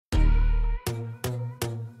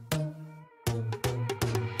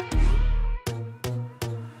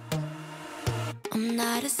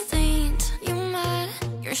not a saint. You mad?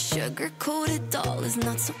 Your sugar-coated doll is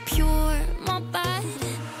not so pure. My bad,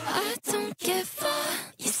 I don't give a.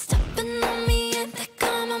 You stepping on me and they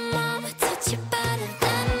call my mama. Touch you better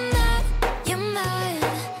than that. You're mad,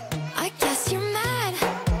 I guess you're mad.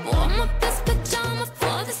 Wore my best pajama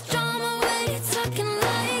for this drama. Why you talking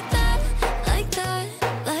like that, like that,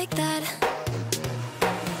 like that?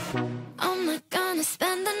 I'm not gonna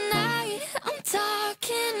spend the night. I'm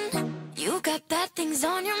talking. You got bad things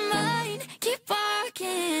on your mind. Keep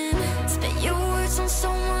walking. Spit your words on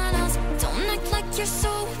someone else. Don't act like you're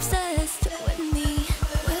so obsessed with me,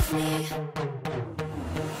 with me.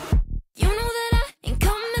 You know that I ain't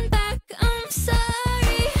coming back. I'm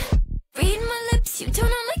sorry. Read my lips, you do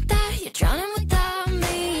not like that. You're drowning without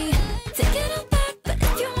me. Take it all back, but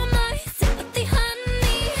if you want my sympathy,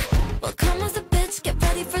 honey, well, come as a bitch, get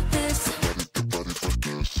ready for this.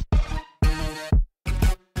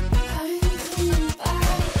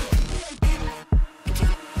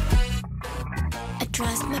 I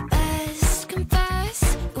trust my best,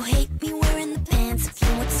 confess. You hate me wearing the pants if you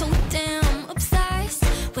weren't so damn obsessed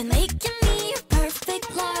with making me a perfect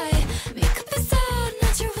lie. Makeup is out,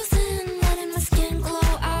 naturals in, letting my skin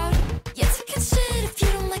glow out. You talking shit if you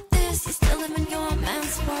don't like this. You still live in your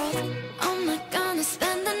man's world. I'm not gonna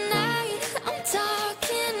spend the night. I'm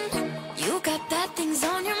talking. You got bad things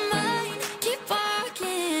on your mind. Keep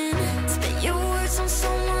walking. Spit your words on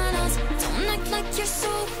someone else. Don't act like you're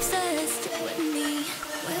so obsessed with me,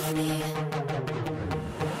 with me.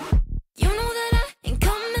 You know that I ain't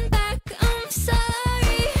coming back. I'm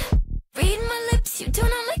sorry. Read my lips, you do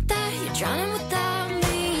not like that. You're drowning without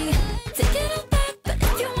me. Take it all back, but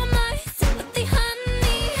if you want my sympathy,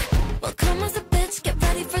 honey, well, come as a bitch, get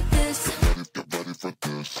ready for this.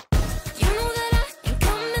 You know that I ain't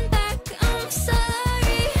coming back. I'm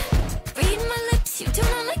sorry. Read my lips, you do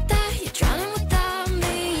not like that. You're drowning without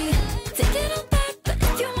me. Take it all back, but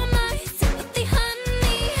if you want my sympathy,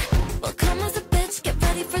 honey, well, come as a bitch, get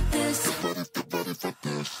ready for this.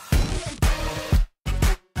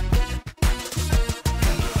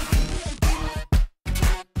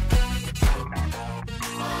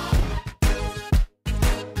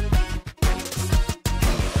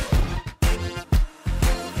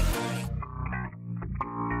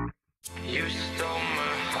 You stole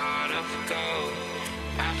my heart of gold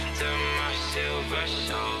after my silver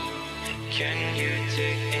soul. Can you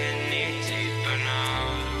dig any deeper now?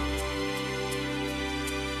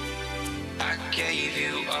 I gave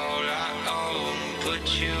you all I own, put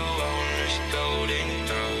you on this golden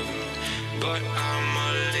throne, but I'm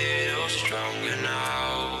a little stronger now.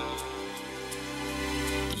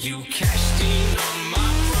 You cashed in on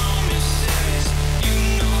my promises. You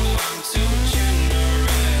know I'm too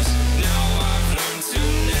generous. Now I've learned to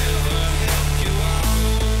never help you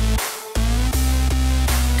out,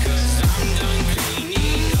 'cause I'm done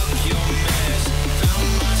cleaning up your mess. Found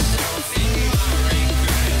myself in my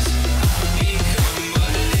regrets. I've become a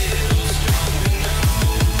little stronger now.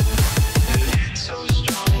 A little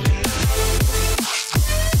stronger now.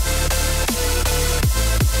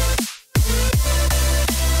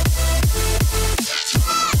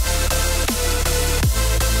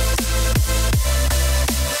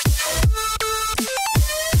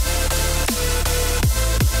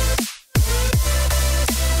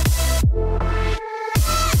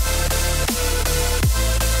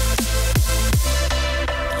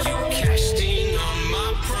 You cashed in on my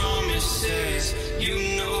promises. You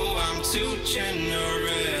know I'm too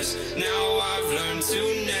generous. Now I've learned to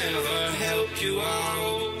never help you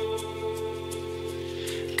out,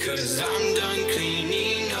 'cause I'm done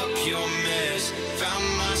cleaning up your mess. Found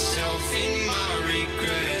myself in my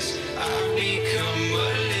regrets. I've become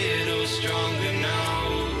a little stronger now.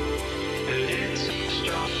 A little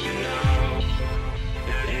stronger now.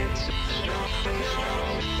 A little stronger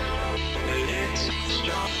now. A little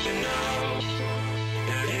stronger now.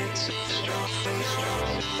 A little stronger now.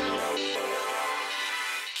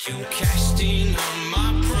 You cashed in on my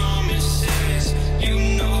promises. You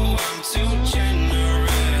know I'm too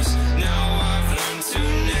generous. Now I've learned to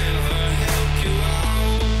never help you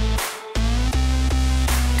out,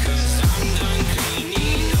 'cause I'm done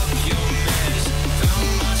cleaning up your mess. Found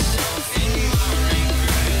myself in my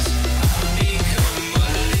regrets. I've become a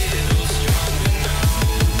little stronger now.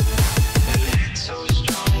 A little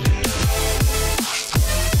stronger now.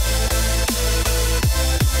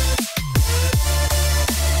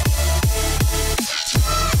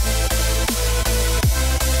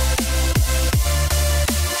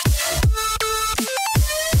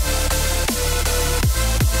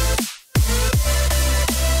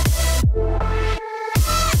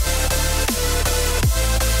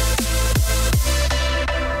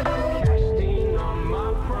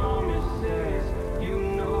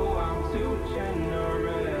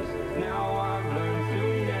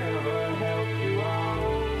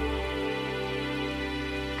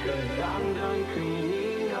 I'm done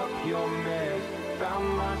cleaning up your mess.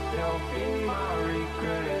 Found myself in my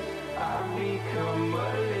regrets. I've become a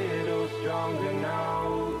little stronger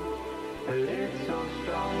now. A little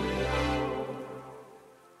stronger now.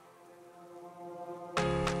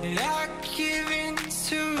 I give in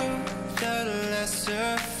to the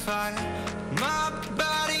lesser fight. My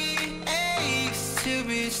body aches to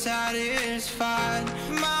be satisfied.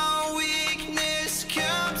 My weakness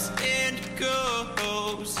comes and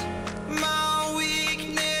goes. My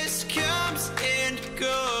weakness comes and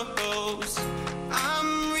goes.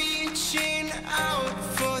 I'm reaching out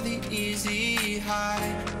for the easy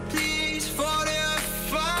high. Please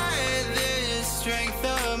fortify this strength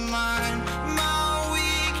of mine. My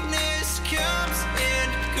weakness comes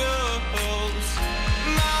and goes.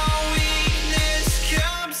 My weakness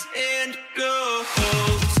comes and goes.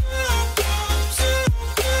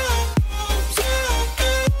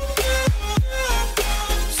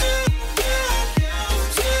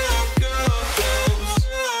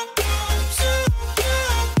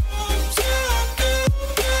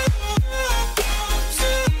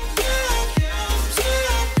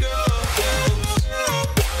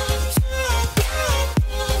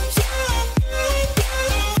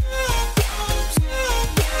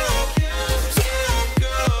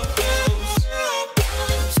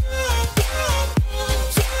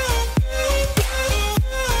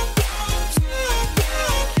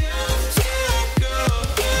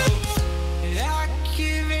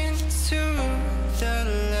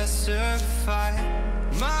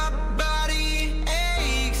 My body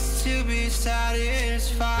aches to be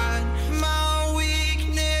satisfied. My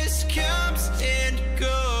weakness comes and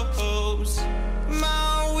goes.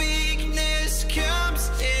 My weakness comes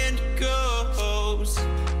and goes.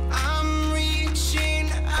 I'm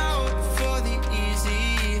reaching out for the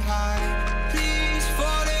easy high. Please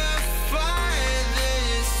fortify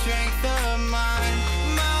this strength of mine.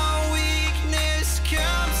 My weakness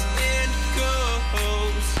comes and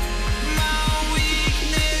goes. My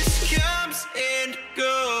weakness comes and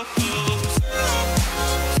goes.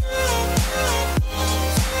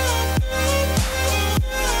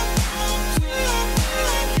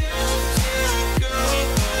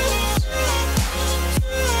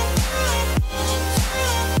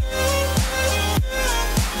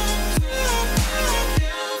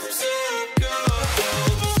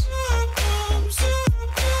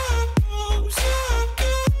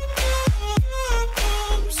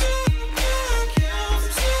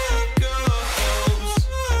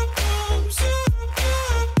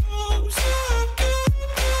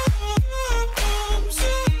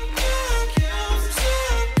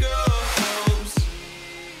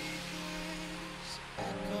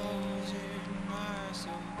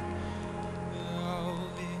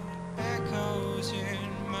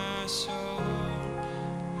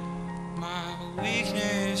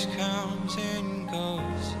 Weakness comes and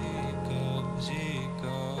goes, it goes, it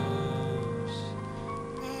goes.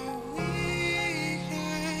 My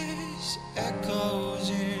weakness echoes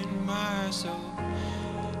in my soul.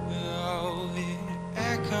 Oh, it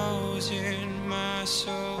echoes in my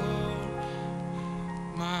soul.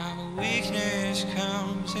 My weakness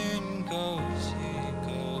comes and goes, it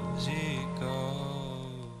goes, it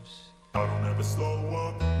goes. I don't ever slow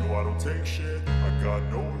up, no I don't take shit. I got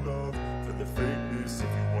no love for the fakeness. If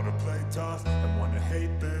you wanna play tough and wanna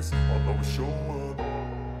hate this, I'll always show up.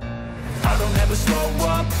 I don't ever slow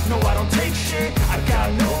up, no I don't take shit. I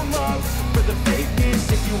got no love for the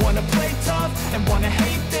fakeness. If you wanna play tough and wanna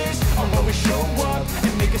hate this, I'll always show up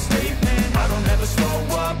and make a statement. I don't ever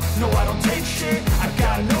slow up, no I don't take shit. I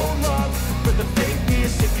got no love for the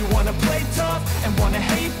fakeness. If you wanna play tough and wanna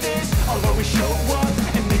hate this, I'll always show up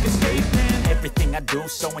and make a statement. Everything I do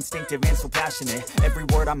so instinctive and so passionate. Every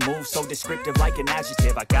word I move so descriptive like an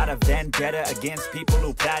adjective. I got a vendetta against people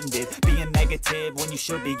who patented being negative when you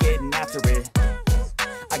should be getting after it.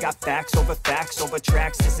 I got facts over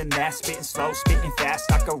tracks, this and that. Spitting slow, spitting fast.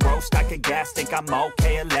 I could roast, I could gas. Think I'm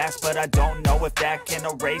okay at last, but I don't know if that can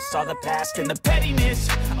erase all the past. And the pettiness,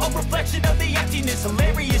 a reflection of the emptiness.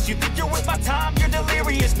 Hilarious, you think you're worth my time, you're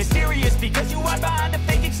delirious. Mysterious, because you hide behind a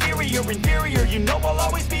fake exterior. Inferior, you know I'll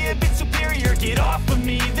always be a bit superior. Get off of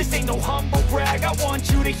me, this ain't no humble brag. I want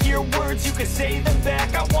you to hear words, you can say them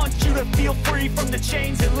back. I want you to feel free from the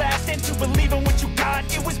chains at last, and to believe in what you got,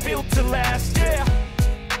 it was built to last, yeah.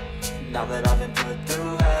 Now that I've been put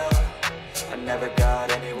through hell, I never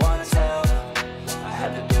got anyone's help. I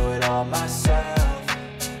had to do it all myself.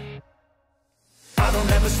 I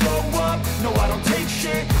don't ever slow up, no I don't take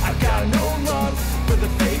shit. I got no love for the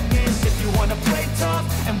fakeness. If you wanna play tough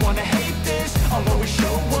and wanna hate this, I'll always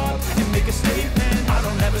show up and make a statement. I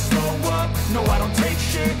don't ever slow up, no I don't take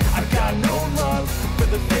shit. I got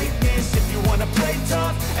the fakeness. If you wanna play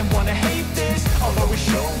tough and wanna hate this, I'll always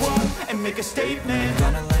show up and make a statement.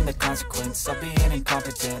 Gonna learn the consequence of being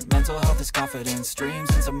incompetent. Mental health is confidence, dreams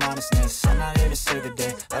and some honestness. I'm not here to save the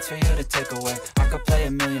day, that's for you to take away. I could play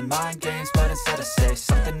a million mind games, but instead I say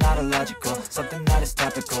something not illogical, something that is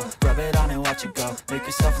topical. Rub it on and watch it go, make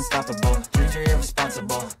yourself unstoppable. Dreams are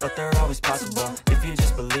irresponsible, but they're always possible. If you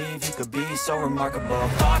just believe, you could be so remarkable.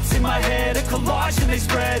 Thoughts in my head, a collage and they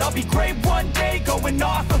spread. I'll be great one day, going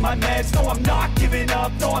off of my meds. No, I'm not giving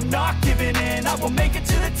up, no, I'm not giving in. I will make it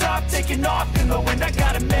to the top, taking off in the wind. I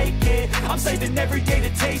gotta make it, I'm saving every day to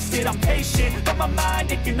taste it. I'm patient, but my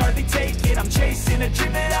mind, it can hardly take it. I'm chasing a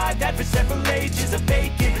dream that I've had for several ages. A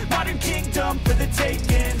vacant, modern kingdom for the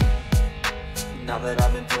taking. Now that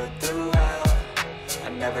I've been put through hell, I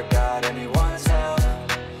never got anyone's help.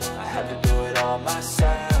 I had to do it all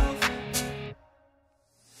myself.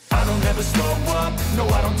 I don't ever slow up, no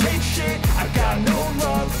I don't take shit. I got no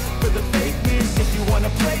love for the fakeness. If you wanna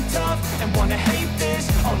play tough and wanna hate this,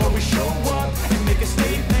 I'll always show up and make a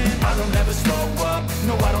statement. I don't ever slow up,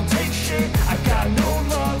 no I don't take shit. I got no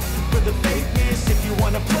love for the fakeness. If you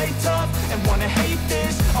wanna play tough and wanna hate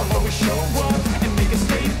this, I'll always show up and make a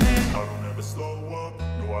statement. I don't ever slow up,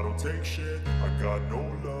 no I don't take shit. I got no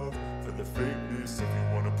love for the fakeness. If you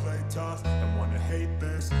wanna play tough and wanna hate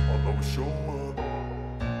this, I'll always show up.